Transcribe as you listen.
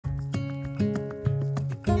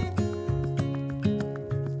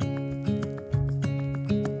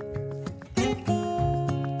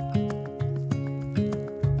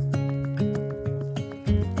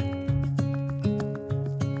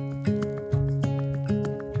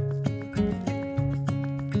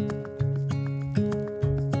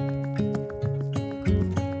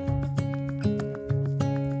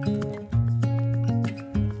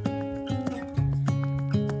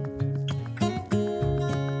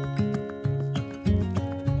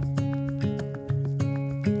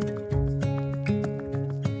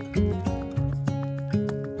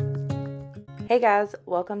Hey guys,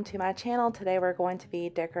 welcome to my channel. Today we're going to be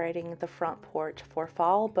decorating the front porch for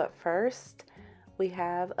fall, but first we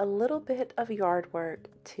have a little bit of yard work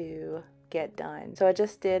to get done. So I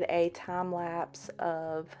just did a time lapse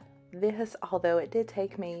of this, although it did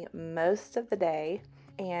take me most of the day,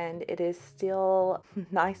 and it is still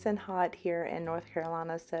nice and hot here in North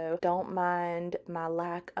Carolina, so don't mind my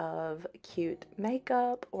lack of cute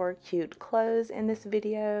makeup or cute clothes in this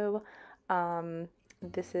video.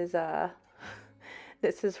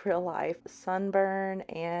 This is real life, sunburn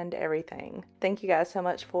and everything. Thank you guys so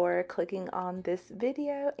much for clicking on this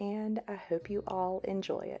video, and I hope you all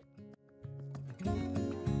enjoy it.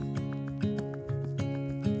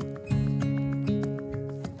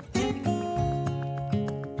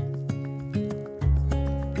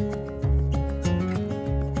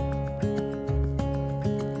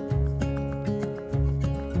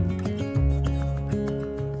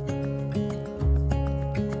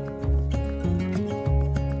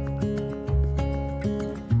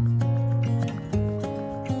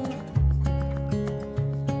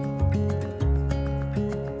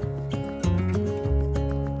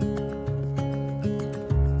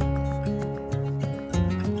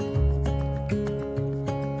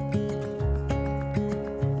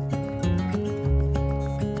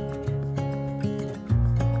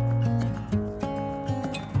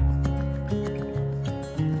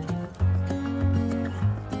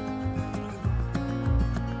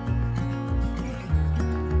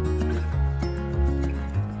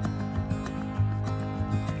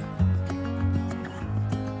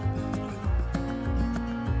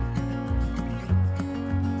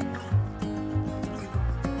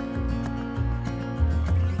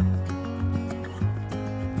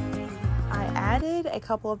 Added a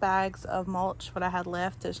couple of bags of mulch, what I had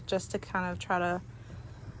left, is just to kind of try to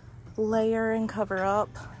layer and cover up.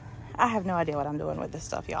 I have no idea what I'm doing with this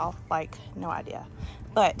stuff, y'all, like no idea.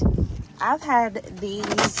 But I've had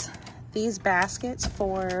these baskets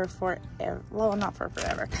for forever. Well, not for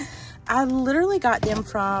forever. I literally got them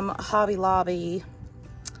from Hobby Lobby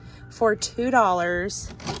for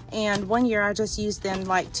 $2, and one year I just used them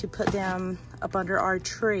like to put them up under our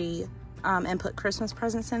tree and put Christmas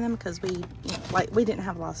presents in them, because we didn't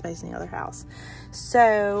have a lot of space in the other house.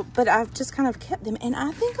 So, but I've just kind of kept them, and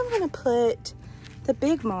I think I'm gonna put the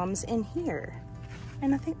big mums in here,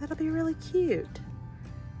 and I think that'll be really cute.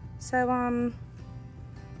 So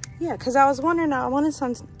yeah, because I was wondering, I wanted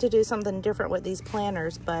to do something different with these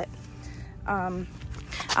planters, but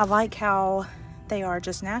I like how they are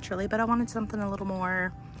just naturally, but I wanted something a little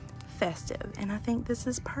more festive, and I think this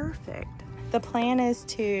is perfect. The plan is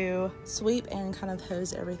to sweep and kind of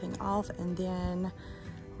hose everything off, and then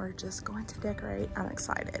we're just going to decorate. I'm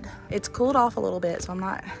excited. It's cooled off a little bit, so I'm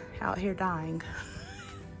not out here dying.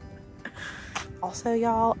 Also,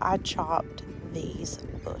 y'all, I chopped these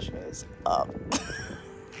bushes up.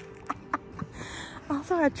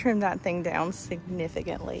 Also, I trimmed that thing down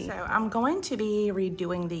significantly. So I'm going to be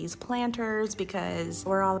redoing these planters because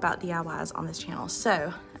we're all about DIYs on this channel.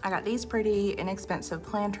 So I got these pretty inexpensive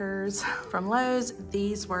planters from Lowe's.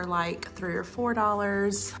 These were like $3 or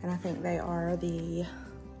 $4, and I think they are the,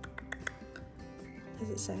 does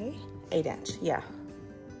it say? 8-inch, yeah.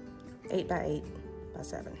 8 by 8 by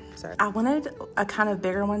 7. So I wanted a kind of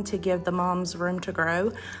bigger one to give the mums room to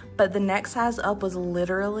grow, but the next size up was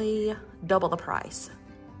literally double the price.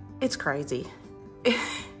 It's crazy.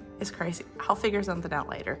 It's crazy. I'll figure something out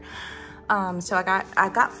later. So I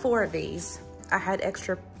got 4 of these. I had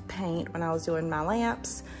extra paint when I was doing my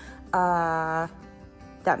lamps. That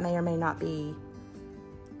may or may not be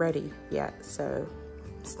ready yet. So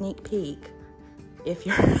sneak peek if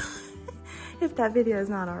you're if that video is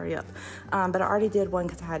not already up. But I already did one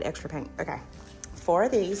because I had extra paint. Okay, 4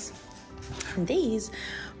 of these. And these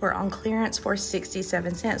were on clearance for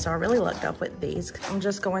 67 cents, so I really lucked up with these. I'm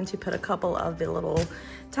just going to put a couple of the little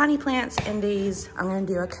tiny plants in these. I'm going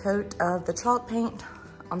to do a coat of the chalk paint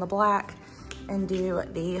on the black and do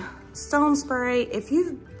the stone spray. If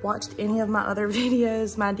you've watched any of my other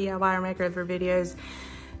videos, my DIY or makeover videos,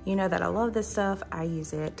 you know that I love this stuff. I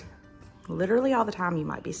use it literally all the time. You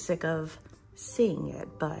might be sick of seeing it,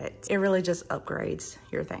 but it really just upgrades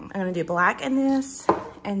your thing. I'm gonna do black in this,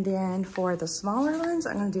 and then for the smaller ones,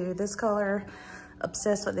 I'm gonna do this color.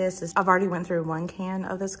 Obsessed with this. I've already went through 1 can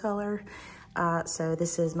of this color, so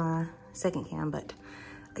this is my 2nd can, but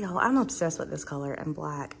y'all, I'm obsessed with this color and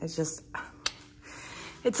black. It's just,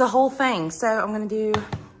 it's a whole thing. So I'm gonna do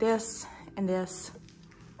this and this.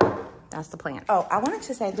 That's the plan. Oh, I wanted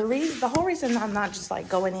to say the whole reason I'm not just like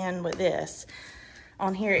going in with this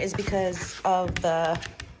on here is because of the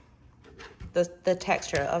the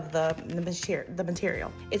texture of the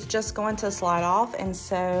material. It's just going to slide off, and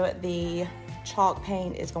so the chalk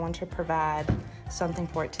paint is going to provide something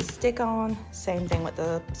for it to stick on. Same thing with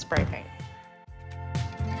the spray paint.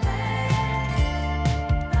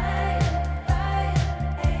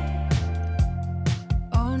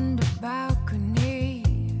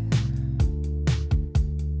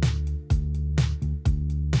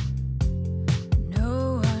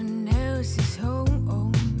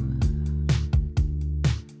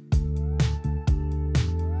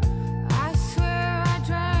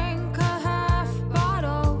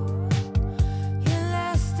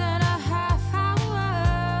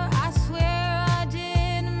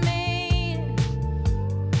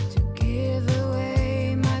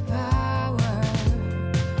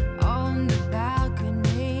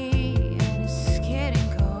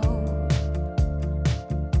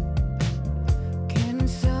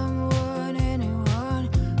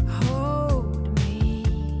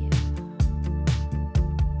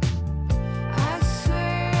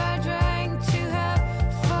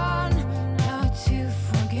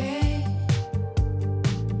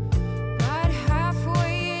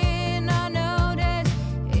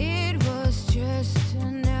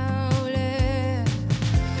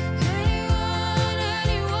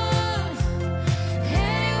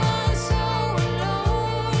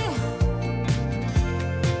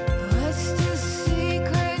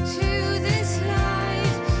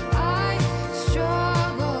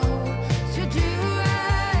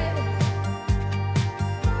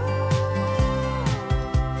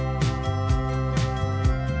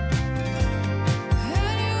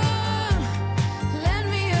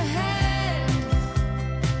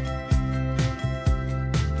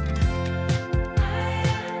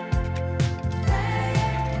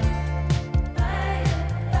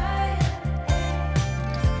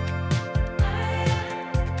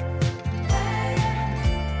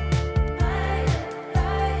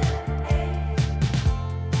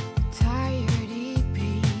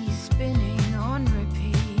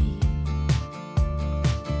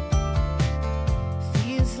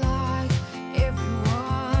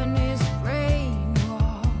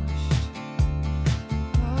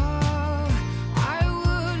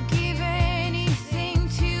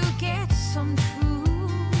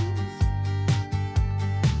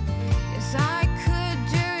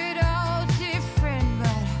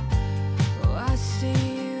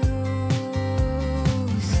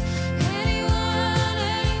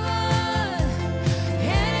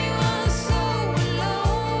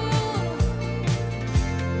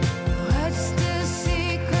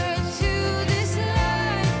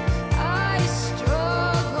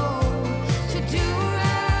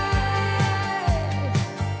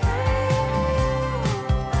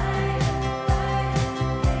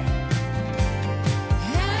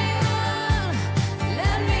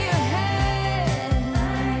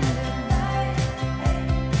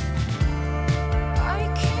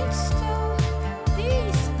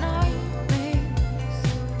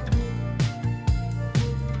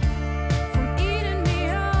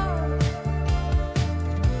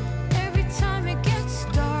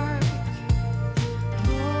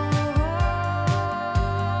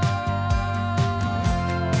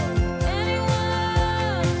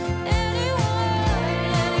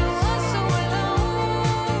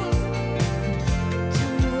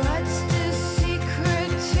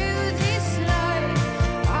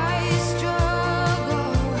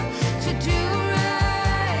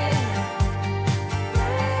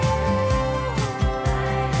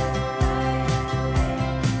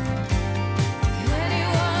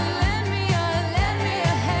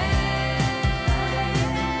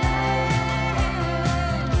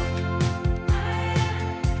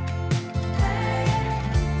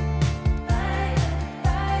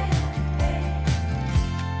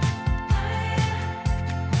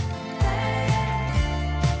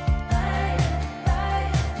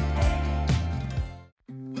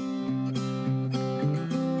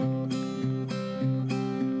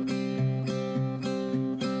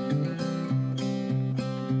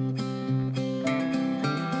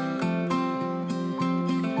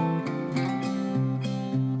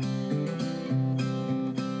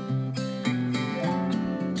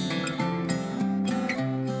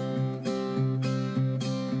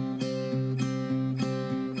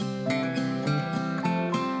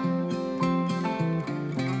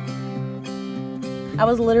 I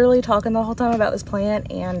was literally talking the whole time about this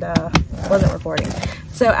plant and wasn't recording.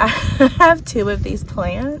 So I have two of these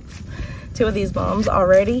plants, two of these bulbs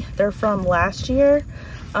already. They're from last year.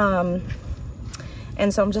 And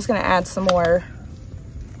so I'm just gonna add some more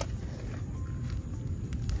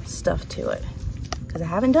stuff to it because I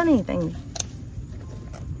haven't done anything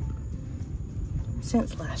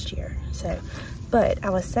since last year. So, but I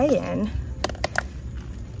was saying,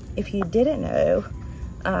 if you didn't know,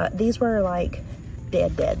 these were like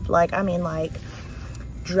dead. Like, I mean, like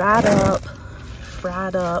dried up,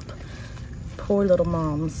 fried up, poor little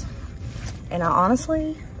moms. And I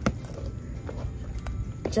honestly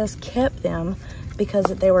just kept them because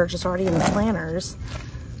they were just already in the planters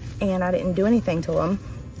and I didn't do anything to them.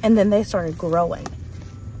 And then they started growing.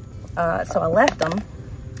 So I left them,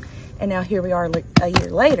 and now here we are a year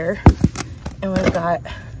later, and we've got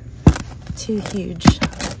 2 huge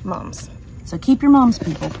mums. So keep your mums,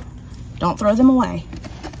 people. Don't throw them away,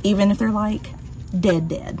 even if they're like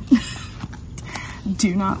dead.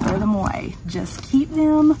 Do not throw them away. Just keep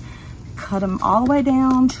them, cut them all the way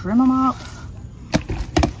down, trim them up,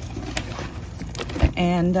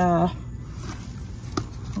 and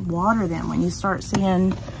water them when you start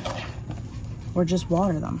seeing, or just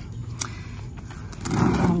water them.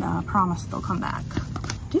 And I promise they'll come back.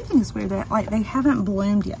 I do think it's weird that like they haven't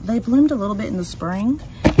bloomed yet. They bloomed a little bit in the spring,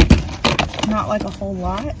 not like a whole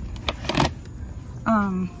lot.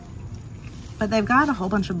 But they've got a whole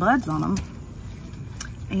bunch of buds on them,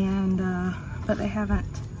 and but they haven't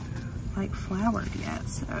like flowered yet.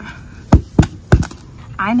 So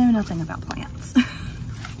I know nothing about plants.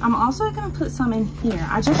 I'm also gonna put some in here.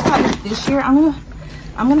 I just got this year. I'm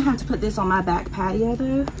gonna have to put this on my back patio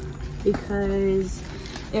though, because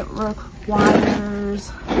it requires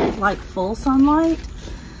like full sunlight,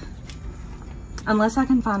 unless I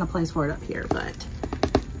can find a place for it up here. But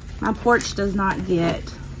my porch does not get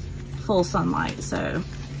full sunlight, so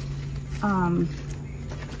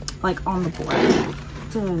like on the porch.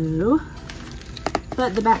 So,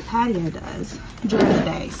 but the back patio does during the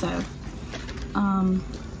day. So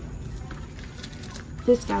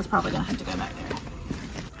this guy's probably gonna have to go back there.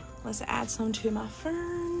 Let's add some to my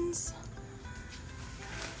ferns.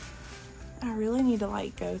 I really need to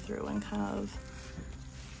like go through and kind of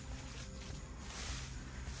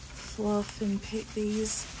fluff and pick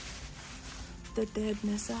the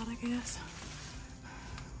deadness out, I guess.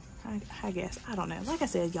 I guess, I don't know. Like I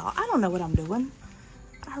said, y'all, I don't know what I'm doing.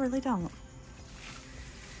 I really don't.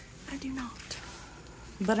 I do not.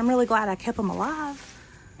 But I'm really glad I kept them alive,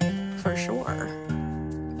 for sure.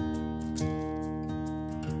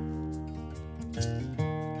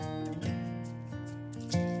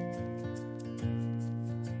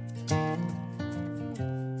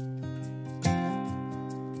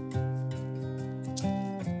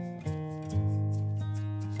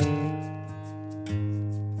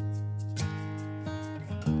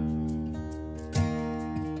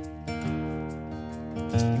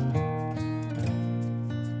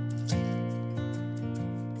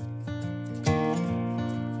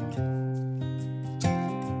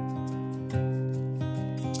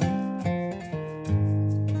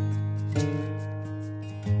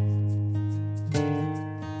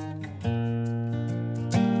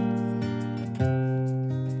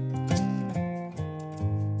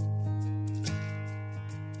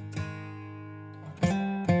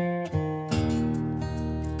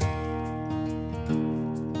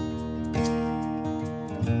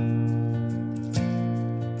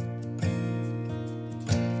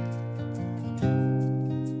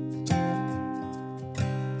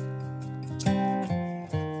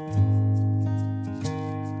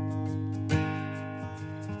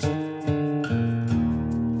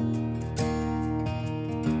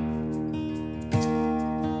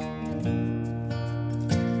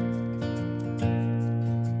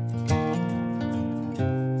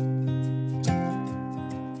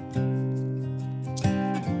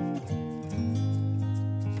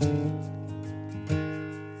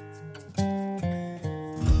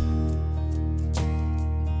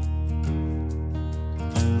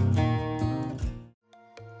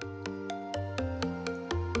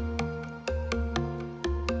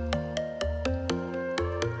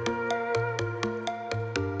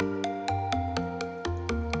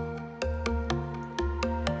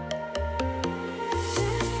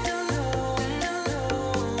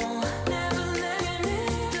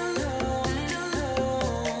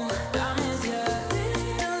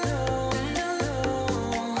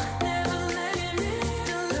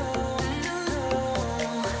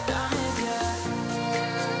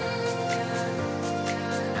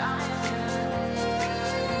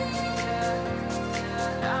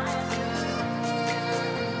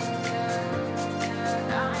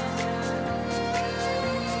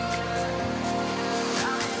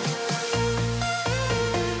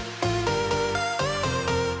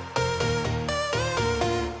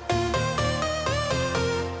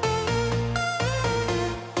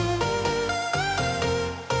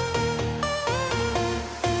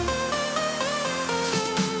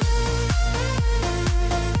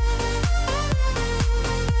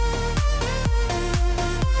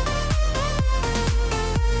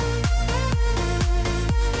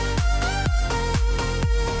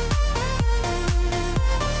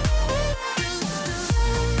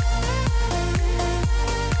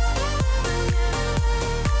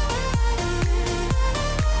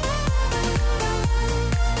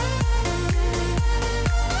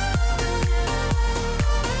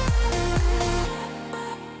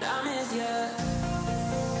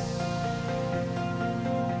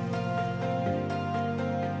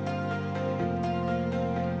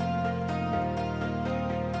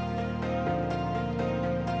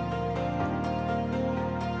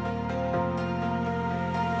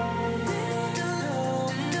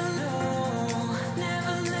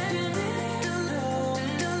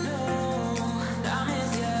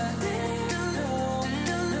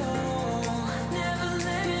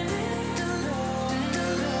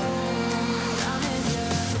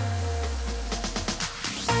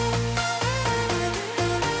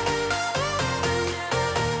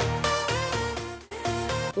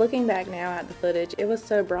 Looking back now at the footage, it was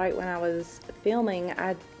so bright when I was filming,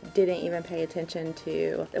 I didn't even pay attention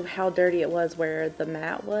to how dirty it was where the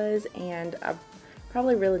mat was, and I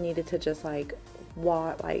probably really needed to just like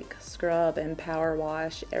scrub and power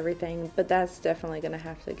wash everything, but that's definitely gonna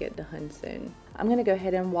have to get done soon. I'm gonna go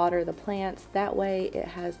ahead and water the plants, that way it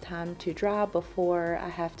has time to dry before I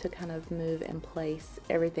have to kind of move and place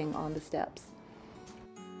everything on the steps.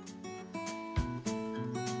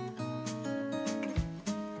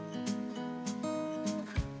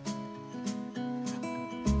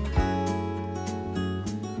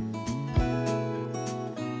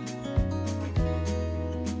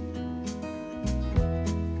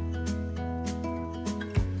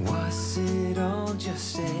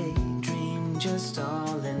 Just a dream, just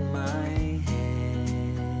all in my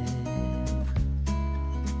head.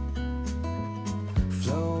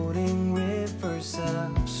 Floating rivers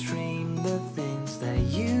upstream, the things that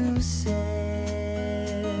you said.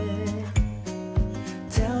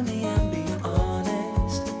 Tell me and be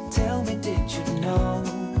honest. Tell me, did you know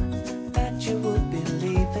that you would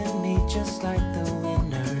believe in me just like the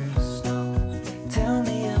winners know? Tell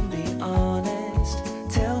me and be honest.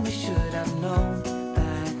 Tell me, should I've known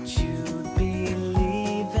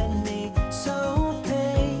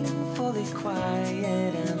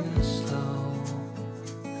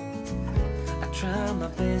try my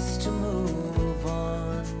best to move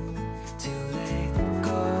on, to let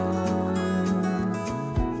go.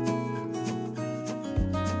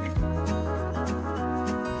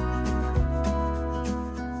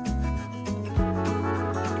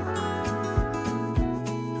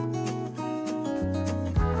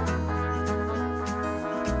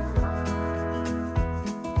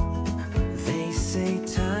 They say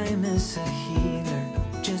time is a healer,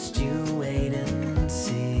 just you wait and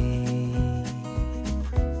see.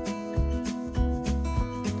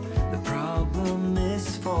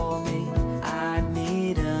 For me, I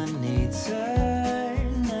need an eternity.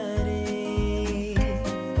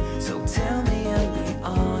 So tell me and be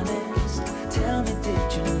honest. Tell me,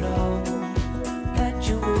 did you know that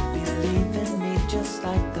you would believe in me just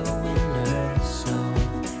like the winners know?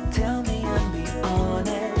 Tell me and be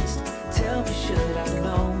honest. Tell me, should I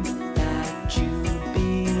know that you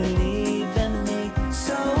believe in me?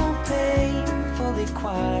 So painfully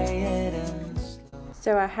quiet and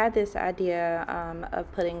so I had this idea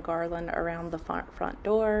of putting garland around the front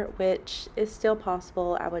door, which is still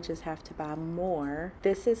possible. I would just have to buy more.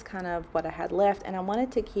 This is kind of what I had left, and I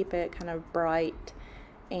wanted to keep it kind of bright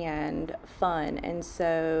and fun. And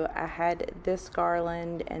so I had this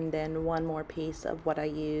garland and then one more piece of what I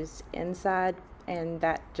used inside, and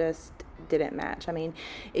that just didn't match. I mean,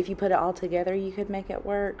 if you put it all together, you could make it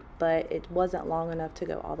work, but it wasn't long enough to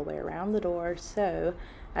go all the way around the door. So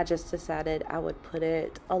I just decided I would put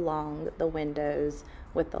it along the windows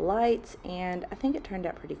with the lights, and I think it turned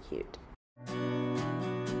out pretty cute.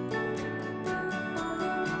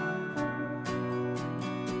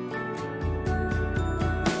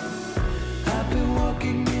 I've been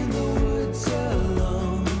walking in the woods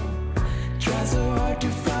alone, try so hard to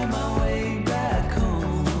find my way back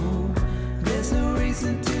home. There's no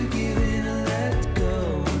reason to give in and let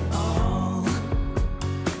go. All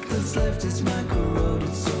that's left is my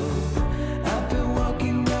corroded soul. I've been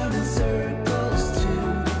walking round in circles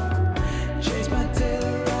too, chase my tail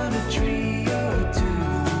around a tree or two.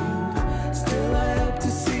 Still I hope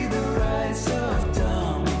to see the rise of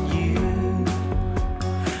dawn, and you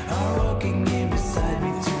are walking in beside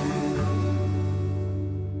me too.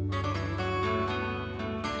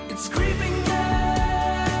 It's creeping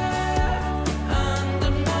up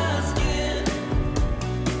under my skin,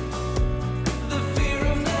 the fear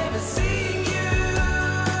of never seeing you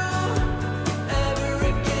ever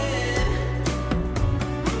again.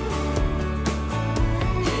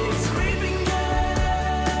 Yeah, it's creeping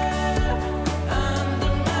up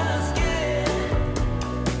under my skin,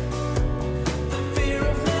 the fear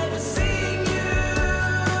of never seeing you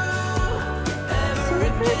ever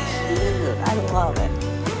again. I love it.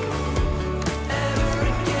 Ever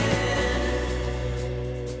again.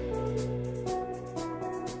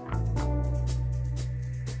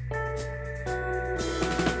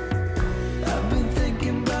 I've been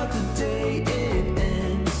thinking about the day it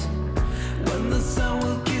ends, when the sun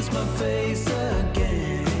will kiss my face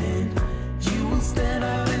again. You will stand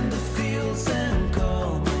out in the fields and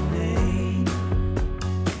call my name,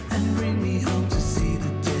 and bring me home to see the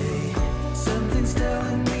day. Something's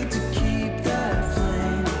telling me to keep that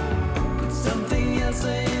flame, but something else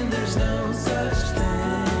saying there's no such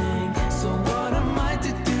thing. So what am I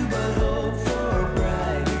to do but hope for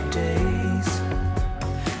brighter days?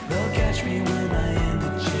 They'll catch me when I end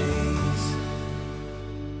the chase.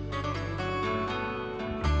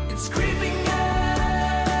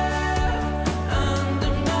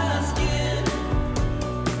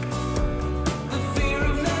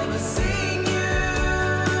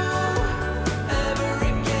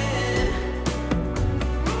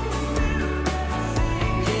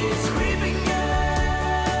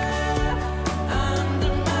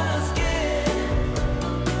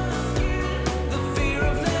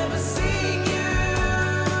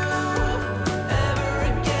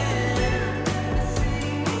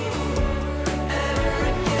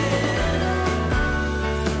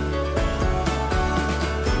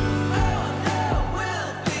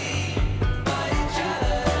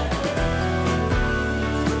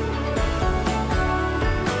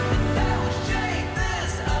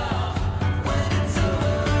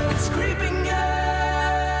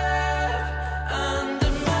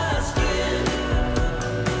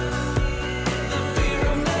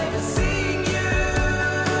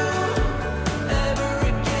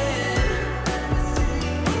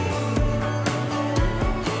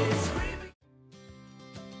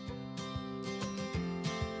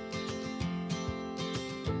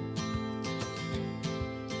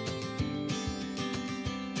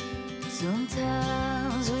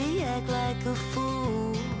 Sometimes we act like a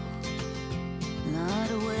fool,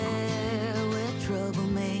 not aware we're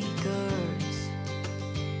troublemakers.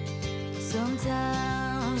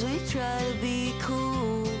 Sometimes we try to be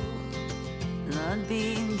cool, not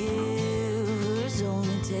being givers,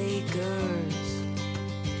 only takers.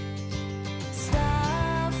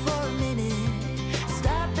 Stop for a minute,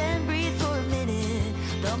 stop and breathe for a minute.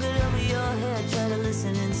 Don't get over your head, try to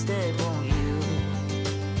listen instead, won't you?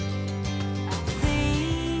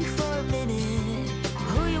 Think for a minute,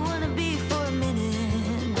 who you wanna be for a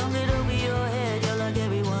minute. Don't get over your head, you're like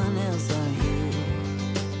everyone else, aren't you?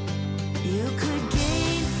 You could